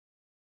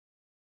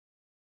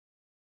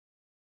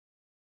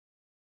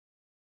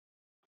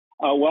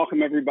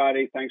Welcome,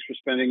 everybody. Thanks for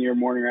spending your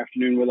morning or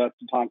afternoon with us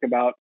to talk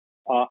about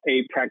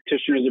a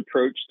practitioner's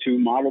approach to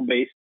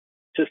model-based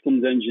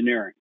systems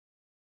engineering.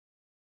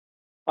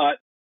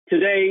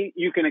 Today,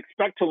 you can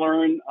expect to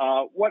learn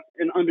what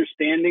an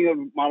understanding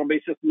of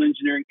model-based systems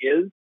engineering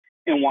is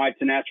and why it's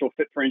a natural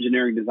fit for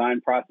engineering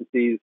design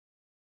processes.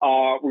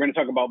 We're going to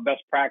talk about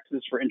best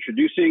practices for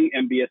introducing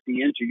MBSE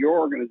into your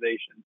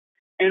organization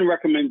and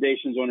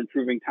recommendations on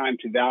improving time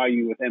to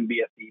value with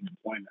MBSE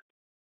deployment.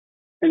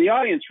 And the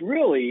audience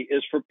really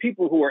is for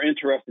people who are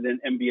interested in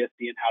MBSE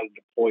and how to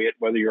deploy it,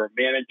 whether you're a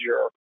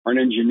manager or an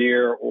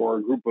engineer or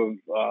a group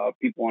of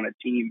people on a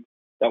team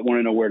that want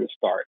to know where to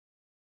start.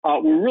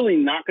 We're really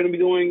not going to be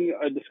doing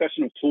a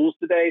discussion of tools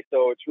today,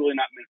 so it's really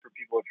not meant for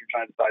people if you're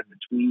trying to decide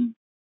between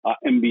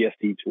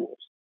MBSE tools.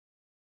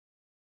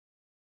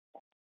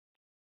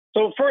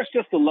 So first,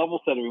 just to level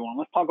set everyone,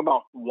 let's talk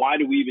about why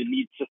do we even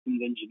need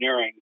systems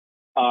engineering,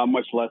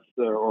 much less,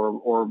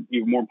 or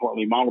even more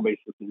importantly,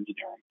 model-based systems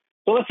engineering.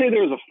 So let's say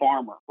there's a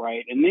farmer,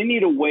 right, and they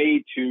need a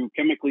way to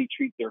chemically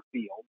treat their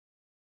field.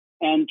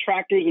 And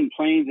tractors and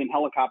planes and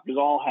helicopters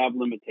all have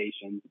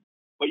limitations,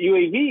 but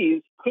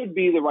UAVs could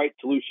be the right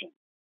solution.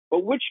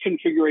 But which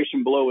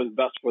configuration below is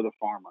best for the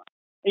farmer?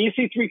 And you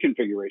see three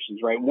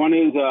configurations, right? One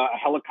is a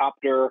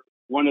helicopter,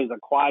 one is a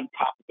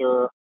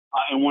quadcopter,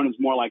 and one is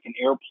more like an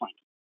airplane.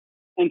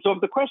 And so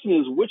if the question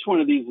is which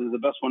one of these is the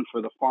best one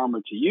for the farmer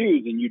to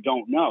use and you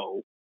don't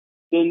know,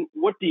 then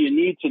what do you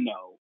need to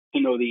know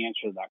the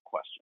answer to that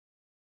question?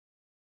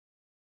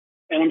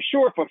 And I'm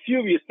sure if a few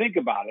of you think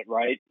about it,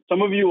 right,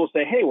 some of you will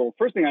say, hey, well,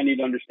 first thing I need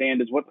to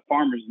understand is what the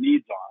farmer's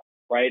needs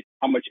are, right?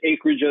 How much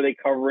acreage are they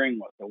covering?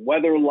 What's the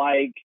weather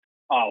like?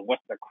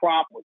 What's the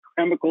crop? What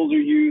chemicals are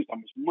used? How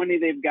much money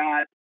they've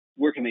got?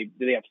 Do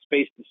they have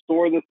space to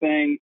store the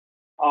thing?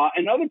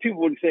 And other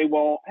people would say,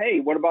 well,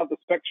 hey, what about the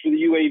specs for the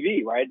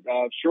UAV, right?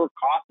 Sure,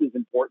 cost is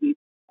important.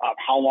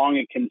 How long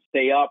it can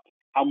stay up,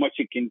 how much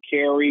it can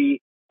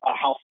carry,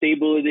 how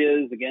stable it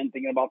is. Again,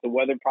 thinking about the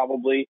weather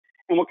probably.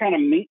 And what kind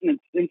of maintenance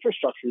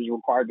infrastructure is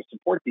required to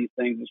support these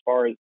things as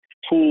far as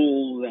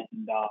tools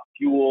and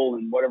fuel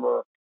and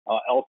whatever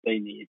else they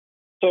need.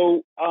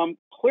 So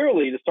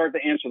clearly, to start to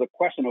answer the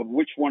question of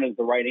which one is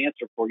the right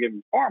answer for a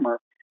given farmer,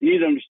 you need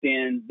to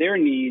understand their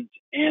needs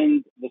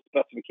and the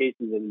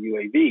specifications of the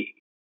UAV.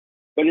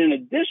 But in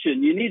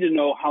addition, you need to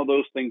know how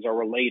those things are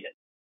related.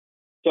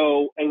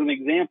 So as an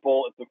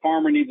example, if the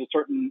farmer needs a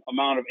certain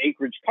amount of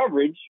acreage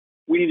coverage,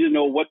 we need to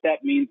know what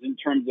that means in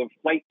terms of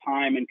flight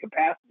time and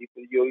capacity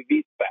for the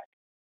UAV spec.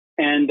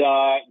 And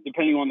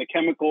depending on the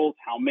chemicals,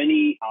 how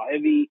many, how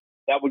heavy,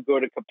 that would go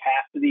to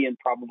capacity and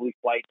probably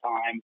flight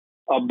time.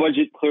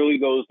 Budget clearly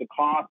goes to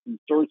cost, and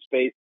storage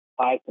space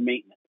ties to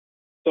maintenance.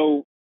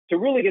 So to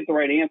really get the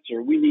right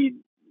answer, we need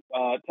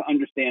to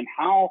understand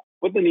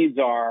what the needs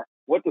are,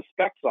 what the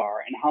specs are,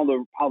 and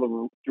how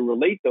to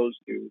relate those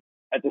two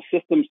at the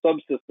system,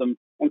 subsystem,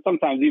 and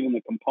sometimes even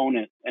the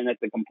component and at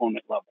the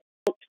component level.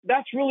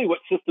 That's really what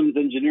systems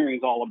engineering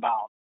is all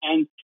about.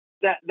 And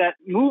that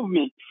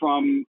movement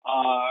from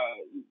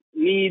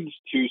needs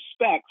to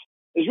specs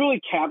is really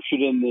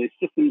captured in the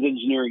systems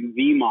engineering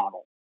V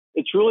model.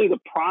 It's really the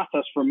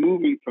process for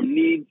moving from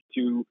needs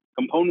to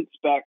component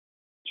spec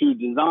to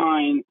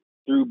design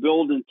through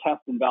build and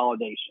test and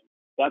validation.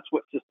 That's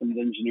what systems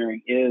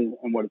engineering is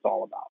and what it's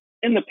all about.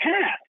 In the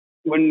past,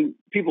 when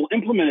people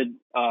implemented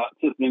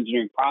system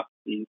engineering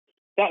processes,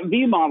 that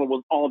V model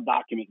was all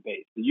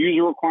document-based. The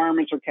user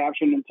requirements are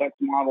captured in text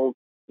models,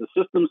 the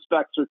system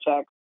specs are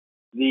text,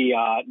 the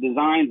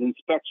designs and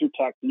specs are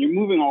text, and you're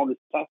moving all this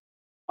text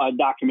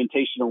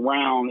documentation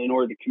around in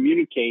order to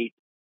communicate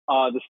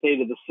the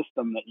state of the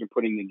system that you're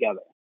putting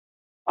together.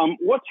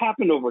 What's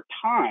happened over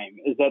time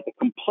is that the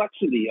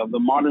complexity of the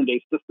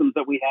modern-day systems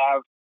that we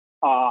have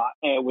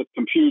with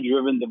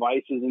computer-driven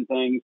devices and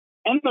things,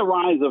 and the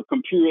rise of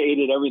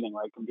computer-aided everything,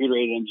 right?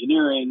 Computer-aided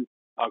engineering,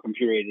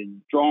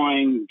 computer-aided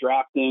drawing,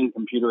 drafting,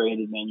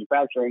 computer-aided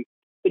manufacturing.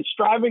 It's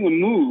driving a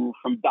move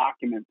from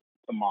document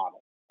to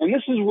model. And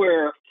this is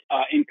where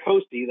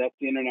INCOSE, that's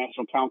the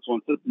International Council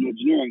on Systems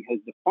Engineering, has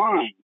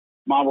defined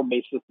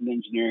model-based system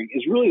engineering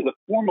is really the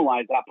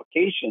formalized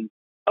application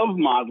of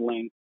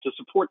modeling to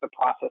support the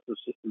process of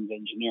systems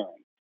engineering.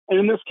 And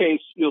in this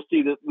case, you'll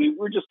see that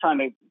we're just trying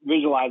to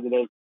visualize it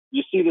as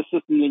you see the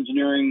systems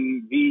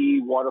engineering V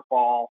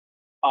waterfall.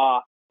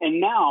 And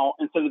now,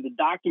 instead of the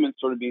document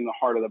sort of being the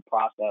heart of the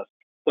process,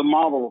 the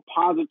model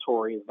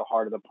repository is the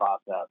heart of the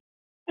process.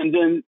 And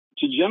then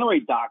to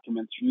generate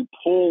documents, you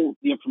pull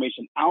the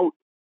information out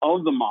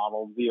of the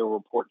model via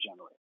report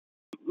generator.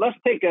 Let's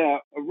take a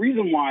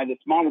reason why this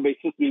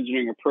model-based system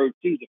engineering approach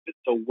seems to fit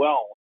so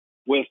well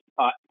with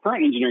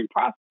current engineering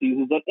processes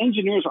is that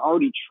engineers are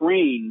already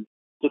trained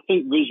to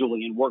think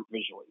visually and work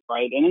visually,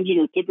 right? An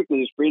engineer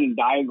typically is creating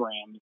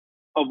diagrams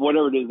of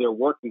whatever it is they're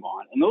working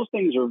on. And those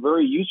things are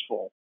very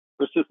useful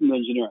for systems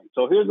engineering.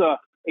 So here's an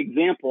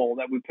example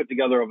that we put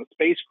together of a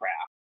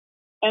spacecraft.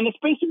 And it's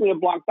basically a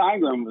block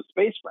diagram of a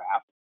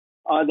spacecraft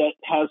that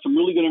has some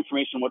really good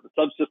information on what the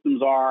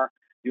subsystems are.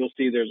 You'll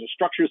see there's a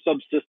structure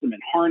subsystem and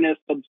harness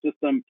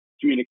subsystem,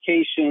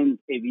 communications,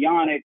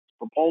 avionics,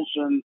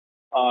 propulsion,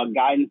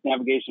 guidance,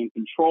 navigation, and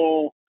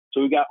control.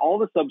 So we've got all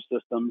the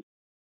subsystems.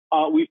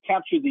 We've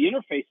captured the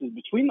interfaces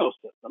between those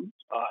systems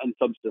and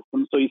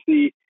subsystems. So you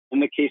see, in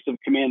the case of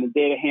command and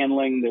data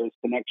handling, there's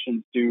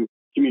connections to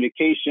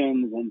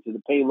communications and to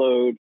the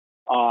payload,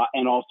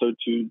 and also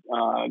to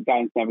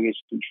guidance,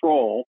 navigation,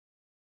 control.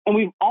 And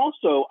we've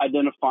also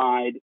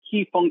identified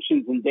key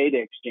functions and data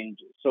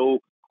exchanges. So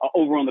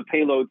over on the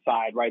payload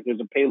side, right, there's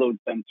a payload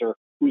sensor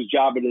whose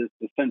job it is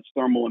to sense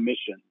thermal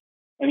emissions.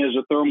 And there's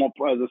a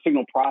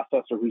signal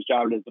processor whose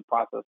job it is to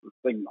process the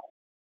signal.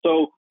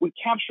 So we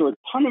capture a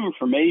ton of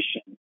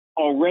information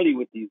already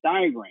with these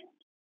diagrams.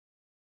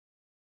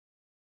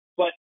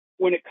 But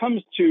when it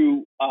comes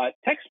to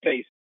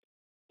text-based,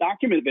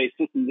 document-based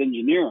systems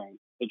engineering,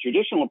 the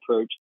traditional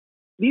approach,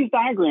 these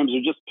diagrams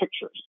are just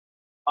pictures.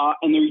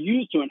 And they're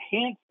used to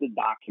enhance the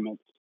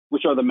documents,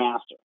 which are the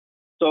master.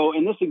 So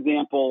in this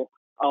example,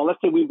 let's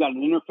say we've got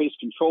an interface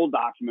control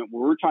document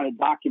where we're trying to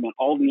document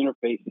all the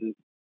interfaces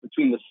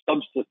between the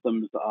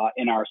subsystems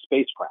in our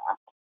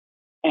spacecraft.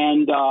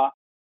 And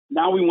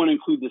now we want to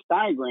include this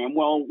diagram.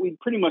 Well, we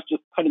pretty much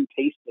just cut and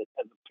paste it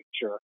as a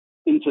picture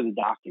into the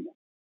document.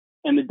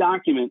 And the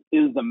document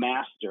is the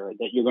master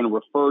that you're going to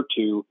refer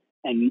to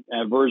and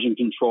version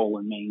control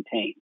and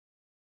maintain.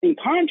 In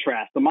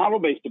contrast, the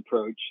model-based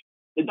approach,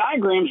 the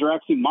diagrams are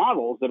actually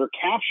models that are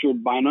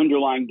captured by an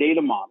underlying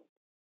data model.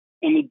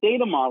 And the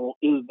data model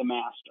is the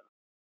master.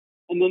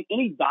 And then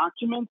any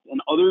documents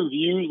and other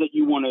views that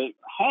you want to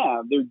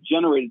have, they're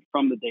generated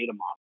from the data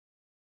model.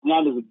 And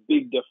that is a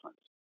big difference,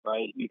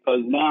 right?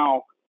 Because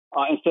now,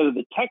 instead of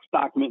the text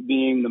document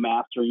being the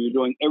master, you're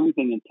doing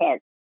everything in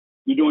text.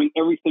 You're doing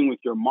everything with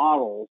your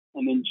models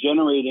and then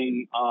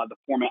generating the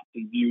formats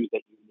and views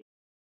that you need.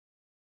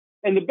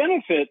 And the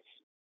benefits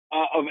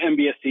of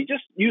MBSC,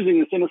 just using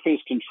this interface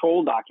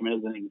control document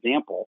as an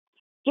example,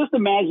 just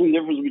imagine the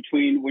difference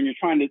between when you're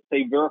trying to,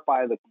 say,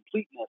 verify the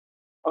completeness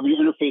of your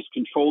interface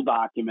control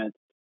document,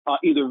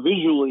 either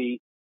visually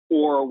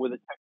or with a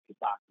text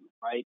document,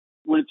 right?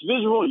 When it's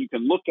visual, you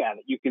can look at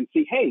it. You can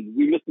see, hey,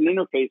 we missed an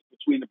interface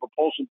between the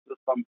propulsion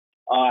system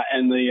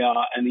and the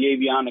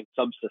avionics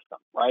subsystem,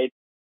 right?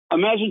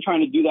 Imagine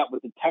trying to do that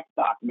with a text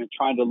document,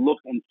 trying to look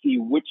and see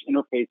which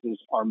interfaces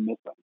are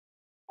missing.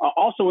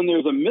 Also, when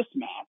there's a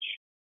mismatch,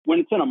 when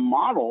it's in a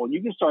model,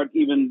 you can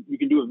you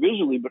can do it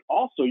visually, but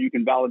also you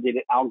can validate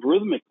it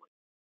algorithmically.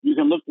 You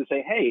can look to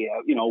say, hey,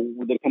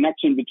 the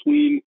connection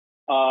between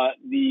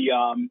the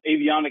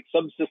avionics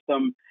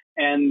subsystem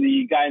and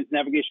the guidance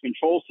navigation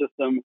control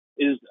system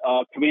is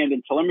a command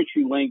and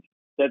telemetry link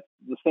that's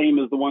the same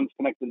as the ones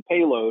connected to the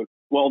payload.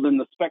 Well, then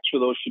the specs for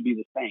those should be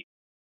the same.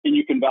 And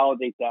you can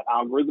validate that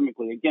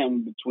algorithmically,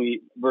 again,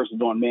 versus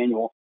doing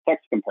manual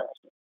text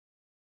comparison.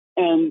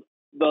 And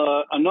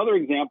another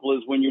example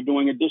is when you're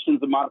doing additions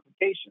and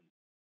modifications.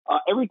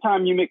 Every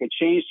time you make a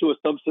change to a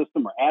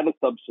subsystem or add a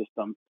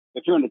subsystem,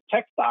 if you're in a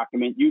text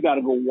document, you got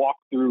to go walk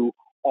through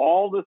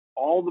all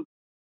the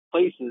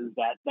places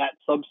that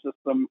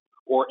subsystem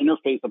or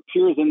interface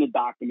appears in the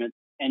document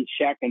and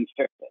check and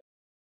fix it.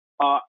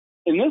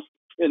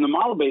 In the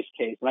model-based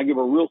case, and I give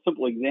a real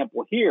simple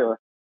example here.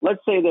 Let's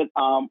say that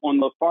on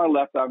the far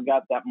left, I've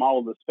got that model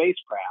of the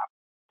spacecraft,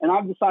 and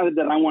I've decided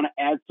that I want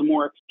to add some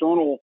more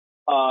external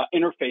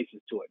interfaces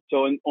to it.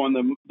 So on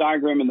the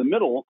diagram in the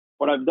middle,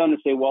 what I've done is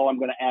say, well, I'm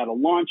going to add a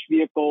launch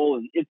vehicle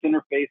and its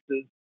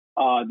interfaces,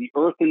 the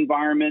Earth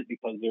environment,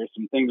 because there's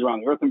some things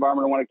around the Earth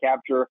environment I want to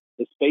capture,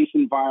 the space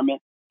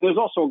environment. There's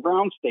also a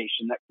ground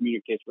station that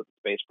communicates with the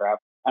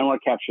spacecraft. I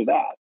want to capture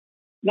that.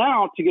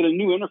 Now, to get a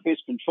new interface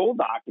control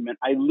document,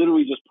 I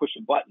literally just push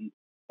a button,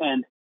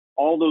 and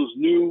all those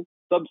new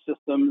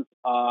subsystems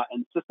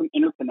and system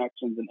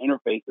interconnections and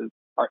interfaces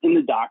are in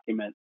the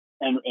document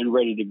and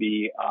ready to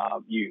be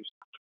used.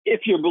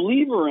 If you're a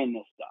believer in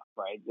this stuff,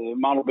 right, the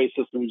model-based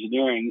system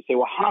engineering, you say,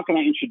 well, how can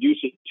I introduce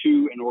it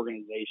to an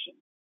organization?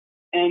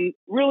 And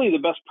really the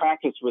best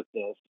practice with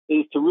this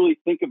is to really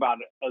think about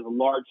it as a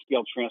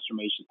large-scale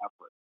transformation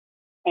effort.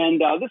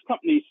 And this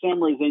company,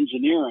 Samra's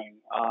Engineering,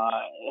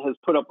 has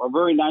put up a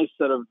very nice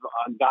set of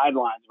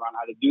guidelines around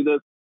how to do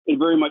this. It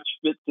very much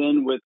fits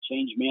in with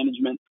change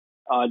management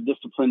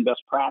discipline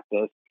best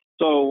practice.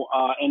 So,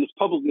 and it's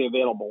publicly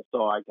available.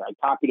 So I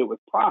copied it with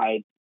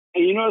pride.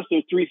 And you notice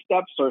there's 3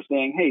 steps are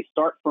saying, hey,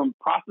 start from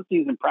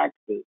processes and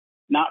practices,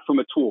 not from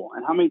a tool.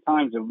 And how many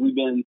times have we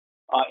been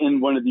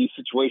in one of these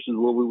situations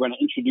where we're going to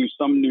introduce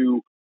some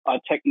new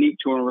technique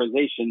to an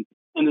organization,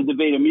 and the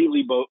debate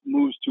immediately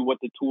moves to what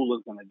the tool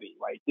is going to be,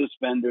 right? This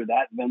vendor,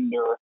 that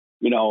vendor,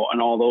 and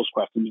all those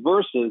questions,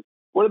 versus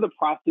what are the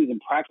processes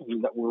and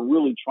practices that we're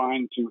really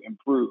trying to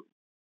improve?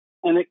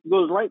 And it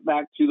goes right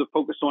back to the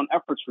focus on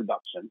efforts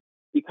reduction,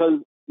 because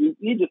you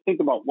need to think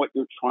about what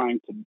the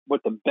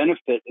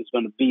benefit is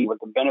going to be, what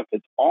the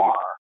benefits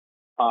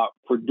are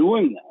for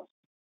doing this.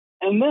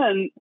 And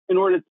then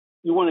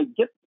you want to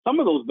get some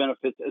of those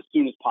benefits as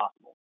soon as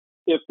possible.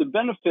 If the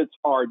benefits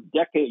are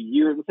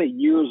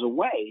years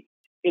away,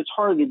 it's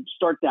hard to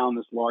start down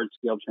this large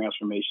scale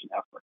transformation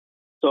effort.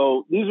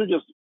 So these are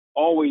just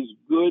always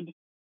good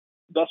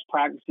best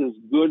practices,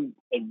 good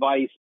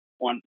advice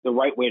on the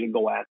right way to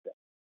go at this.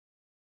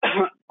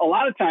 A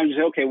lot of times you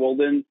say, okay, well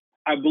then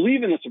I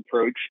believe in this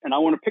approach and I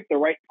want to pick the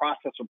right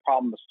process or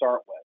problem to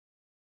start with.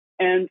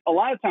 And a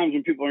lot of times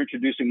when people are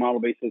introducing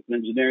model-based system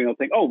engineering, they'll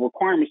think, oh,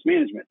 requirements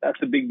management, that's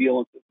a big deal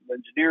in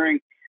systems engineering.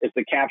 It's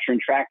the capture and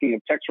tracking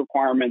of text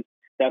requirements.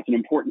 That's an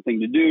important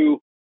thing to do.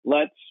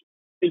 Let's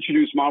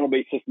introduce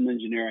model-based system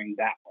engineering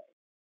that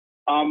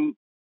way.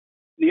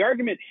 The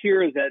argument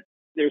here is that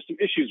there's some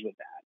issues with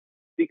that,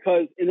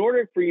 because in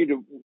order for you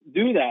to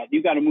do that,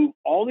 you've got to move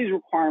all these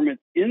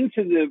requirements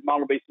into the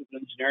model-based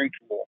system engineering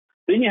tool.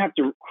 Then you have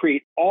to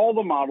create all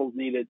the models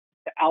needed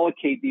to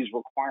allocate these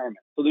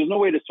requirements. So there's no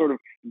way to sort of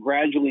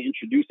gradually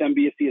introduce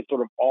MBSE as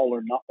sort of all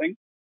or nothing,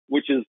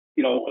 which is,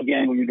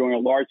 again, when you're doing a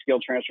large scale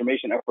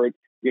transformation effort,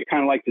 you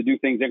kind of like to do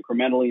things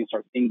incrementally and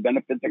start seeing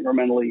benefits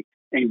incrementally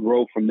and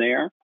grow from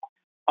there.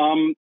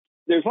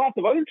 There's lots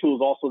of other tools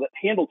also that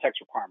handle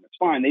text requirements.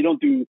 Fine, they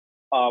don't do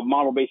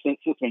model-based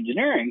system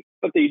engineering,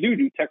 but they do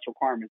text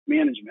requirements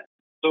management.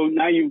 So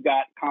now you've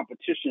got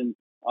competition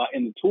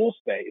in the tool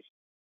space.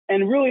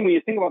 And really, when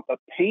you think about the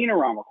pain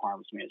around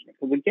requirements management,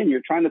 because again,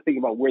 you're trying to think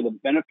about where the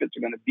benefits are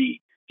going to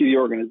be to the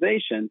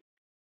organization,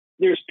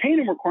 there's pain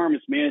in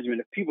requirements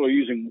management if people are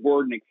using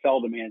Word and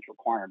Excel to manage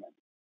requirements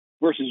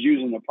versus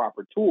using the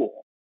proper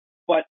tool.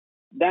 But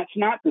that's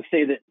not to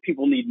say that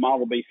people need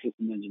model-based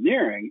system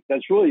engineering.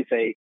 That's really to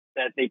say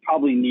that they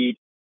probably need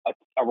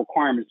a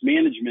requirements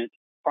management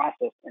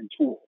process and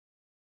tool.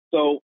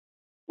 So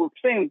we're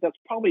saying that's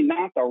probably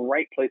not the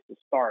right place to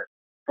start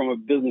from a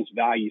business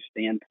value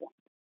standpoint.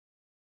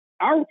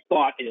 Our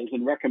thought is,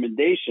 and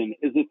recommendation,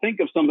 is to think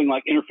of something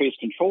like interface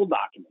control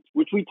documents,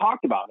 which we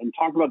talked about and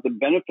talked about the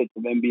benefits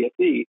of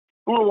MBSE.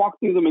 I want to walk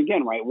through them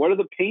again, right? What are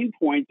the pain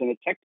points in a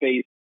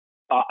text-based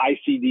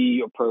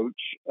ICD approach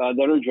that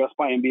are addressed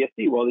by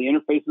MBSE? Well, the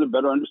interfaces are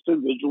better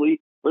understood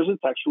visually versus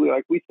textually,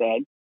 like we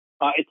said.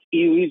 It's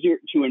easier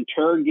to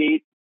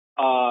interrogate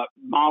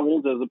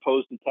models as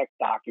opposed to text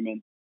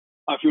documents.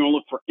 If you want to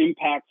look for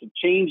impacts of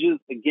changes,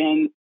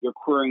 again, you're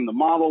querying the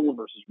model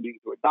versus reading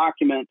through a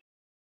document.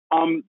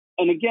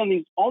 And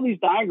again, all these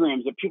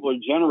diagrams that people are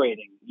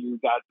generating,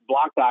 you've got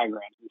block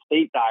diagrams and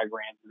state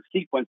diagrams and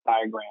sequence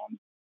diagrams.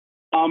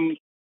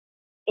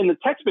 In the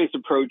text-based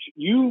approach,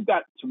 you've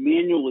got to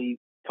manually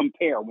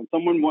compare. When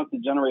someone wants to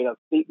generate a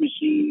state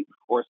machine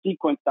or a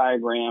sequence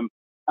diagram,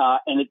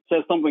 and it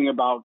says something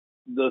about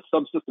the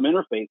subsystem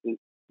interfaces,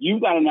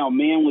 you've got to now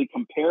manually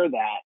compare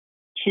that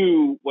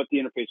to what the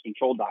interface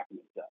control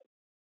document says.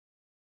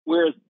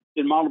 Whereas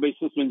in model-based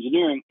system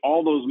engineering,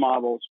 all those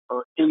models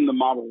are in the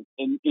model,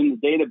 in the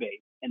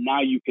database, and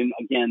now you can,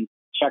 again,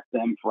 check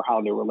them for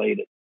how they're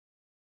related.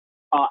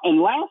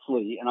 And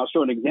lastly, and I'll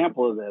show an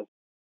example of this,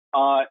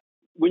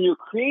 when you're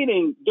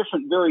creating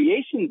different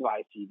variations of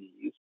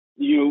ICDs,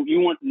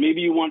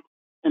 maybe you want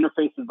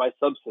interfaces by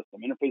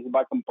subsystem, interfaces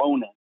by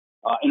component,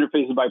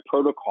 interfaces by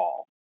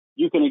protocol.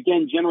 You can,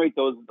 again, generate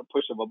those at the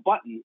push of a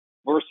button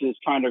versus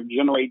trying to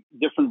generate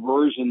different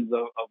versions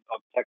of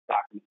text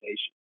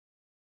documentation.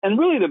 And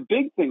really the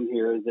big thing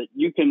here is that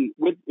you can,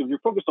 if you're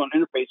focused on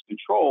interface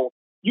control,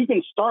 you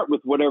can start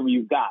with whatever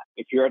you've got.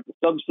 If you're at the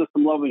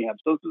subsystem level, you have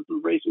subsystem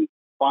information,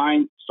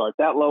 fine, start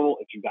that level.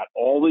 If you've got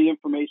all the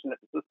information at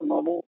the system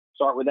level,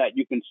 start with that.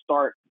 You can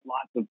start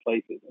lots of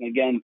places. And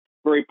again,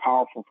 very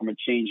powerful from a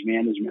change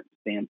management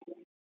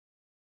standpoint.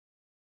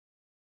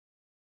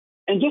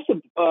 And just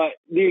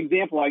the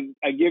example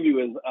I give you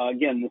is,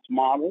 again, this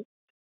model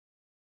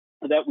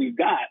that we've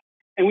got.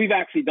 And we've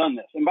actually done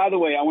this. And by the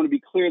way, I want to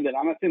be clear that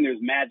I'm not saying there's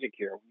magic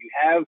here. When you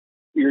have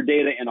your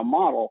data in a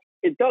model,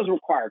 it does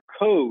require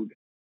code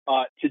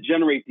to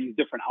generate these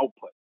different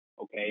outputs.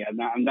 Okay,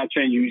 I'm not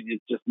trying to use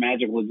it's just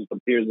magical. It just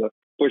appears a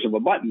push of a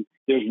button.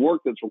 There's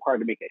work that's required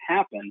to make it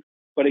happen.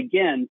 But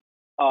again,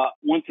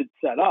 once it's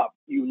set up,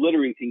 you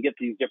literally can get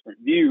these different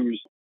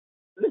views.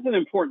 This is an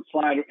important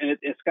slide, and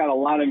it's got a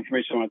lot of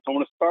information on it. So I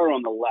want to start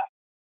on the left.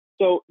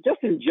 So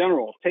just in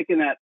general, taking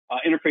that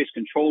interface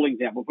control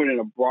example, put it in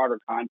a broader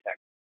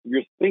context. If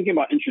you're thinking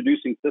about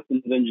introducing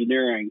systems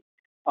engineering,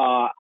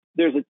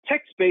 there's a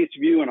text-based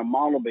view and a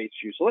model-based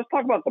view. So let's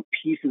talk about the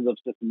pieces of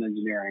systems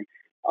engineering.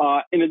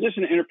 In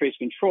addition to interface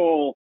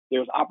control,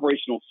 there's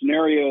operational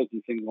scenarios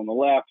and things on the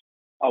left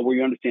where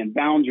you understand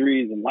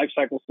boundaries and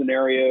lifecycle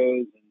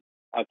scenarios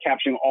and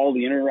capturing all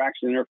the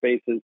interaction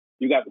interfaces.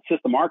 You've got the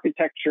system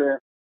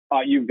architecture.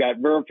 You've got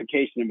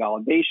verification and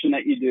validation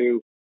that you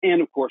do,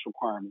 and of course,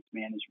 requirements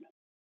management.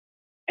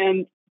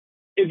 And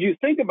if you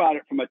think about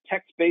it from a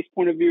text-based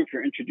point of view, if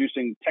you're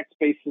introducing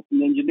text-based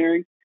system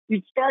engineering,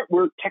 you'd start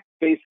where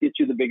text-based gets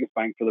you the biggest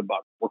bang for the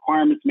buck.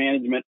 Requirements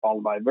management,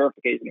 followed by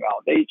verification and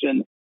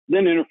validation,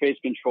 then interface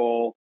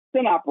control,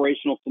 then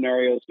operational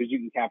scenarios, because you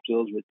can capture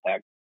those with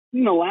text.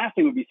 And the last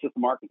thing would be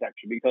system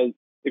architecture, because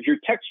if you're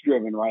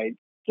text-driven, right,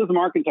 system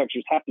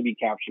architectures have to be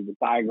captured with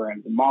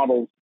diagrams and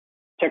models.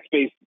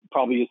 Text-based,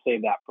 probably just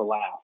save that for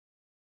last.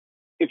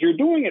 If you're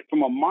doing it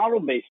from a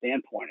model-based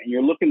standpoint and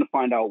you're looking to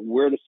find out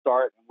where to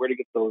start and where to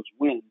get those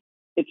wins,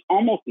 it's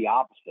almost the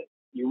opposite.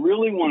 You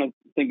really want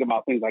to to think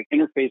about things like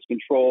interface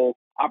control,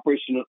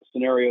 operational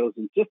scenarios,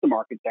 and system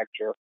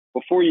architecture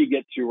before you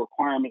get to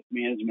requirements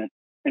management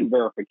and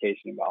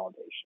verification and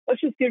validation.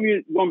 Let's just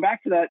going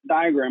back to that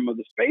diagram of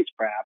the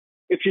spacecraft,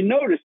 if you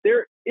notice,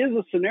 there is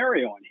a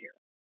scenario in here.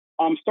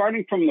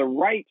 Starting from the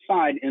right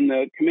side in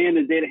the command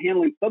and data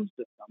handling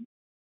subsystem,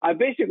 I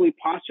basically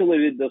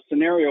postulated the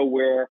scenario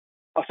where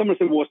someone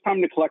said, well, it's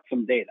time to collect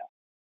some data.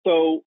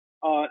 So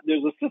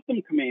there's a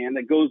system command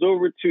that goes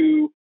over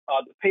to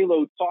the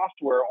payload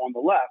software on the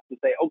left to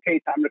say,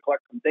 okay, time to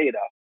collect some data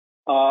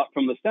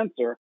from the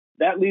sensor.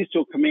 That leads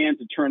to a command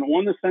to turn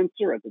on the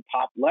sensor at the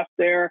top left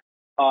there.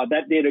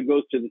 That data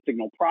goes to the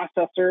signal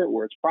processor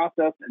where it's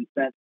processed and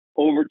sent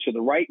over to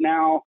the right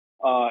now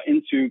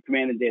into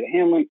command and data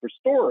handling for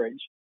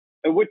storage,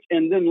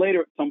 and then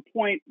later at some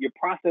point, you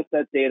process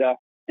that data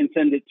and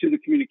send it to the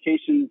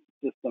communications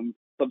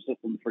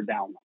subsystem for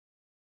download.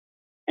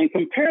 And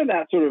compare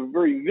that sort of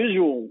very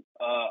visual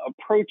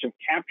approach of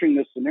capturing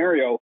this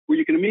scenario where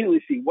you can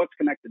immediately see what's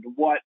connected to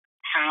what,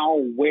 how,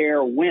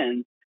 where,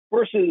 when,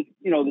 versus,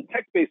 the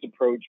text-based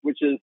approach,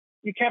 which is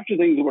you capture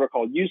things in what are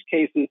called use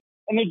cases,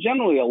 and they're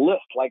generally a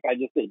list, like I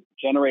just did,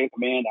 generate a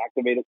command,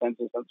 activate a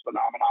sensor, sense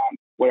phenomenon,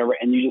 whatever,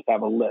 and you just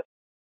have a list.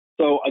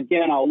 So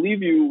again, I'll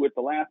leave you with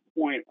the last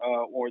point,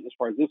 or as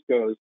far as this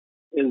goes,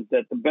 is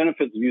that the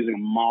benefits of using a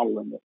model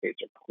in this case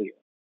are clear.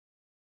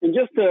 And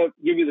just to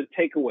give you the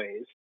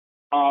takeaways,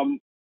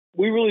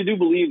 we really do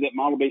believe that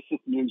model-based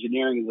systems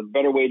engineering is a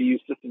better way to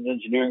use systems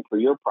engineering for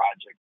your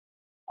project.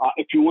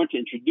 If you want to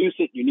introduce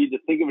it, you need to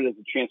think of it as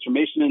a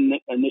transformation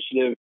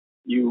initiative.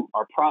 You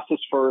are process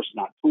first,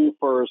 not tool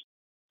first.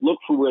 Look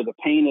for where the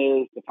pain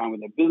is, define what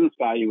the business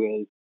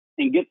value is,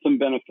 and get some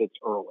benefits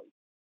early.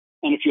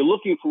 And if you're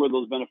looking for where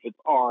those benefits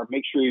are,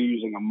 make sure you're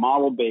using a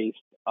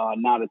model-based,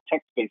 not a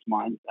text-based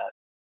mindset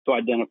to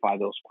identify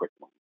those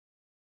quickly.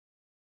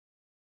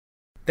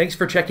 Thanks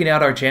for checking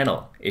out our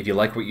channel. If you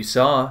like what you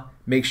saw,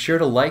 make sure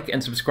to like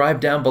and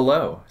subscribe down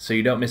below so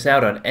you don't miss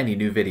out on any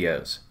new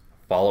videos.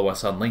 Follow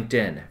us on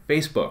LinkedIn,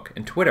 Facebook,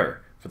 and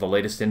Twitter for the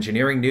latest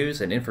engineering news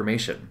and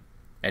information.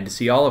 And to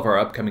see all of our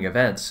upcoming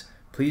events,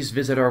 please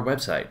visit our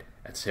website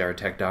at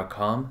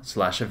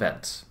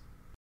saratech.com/events.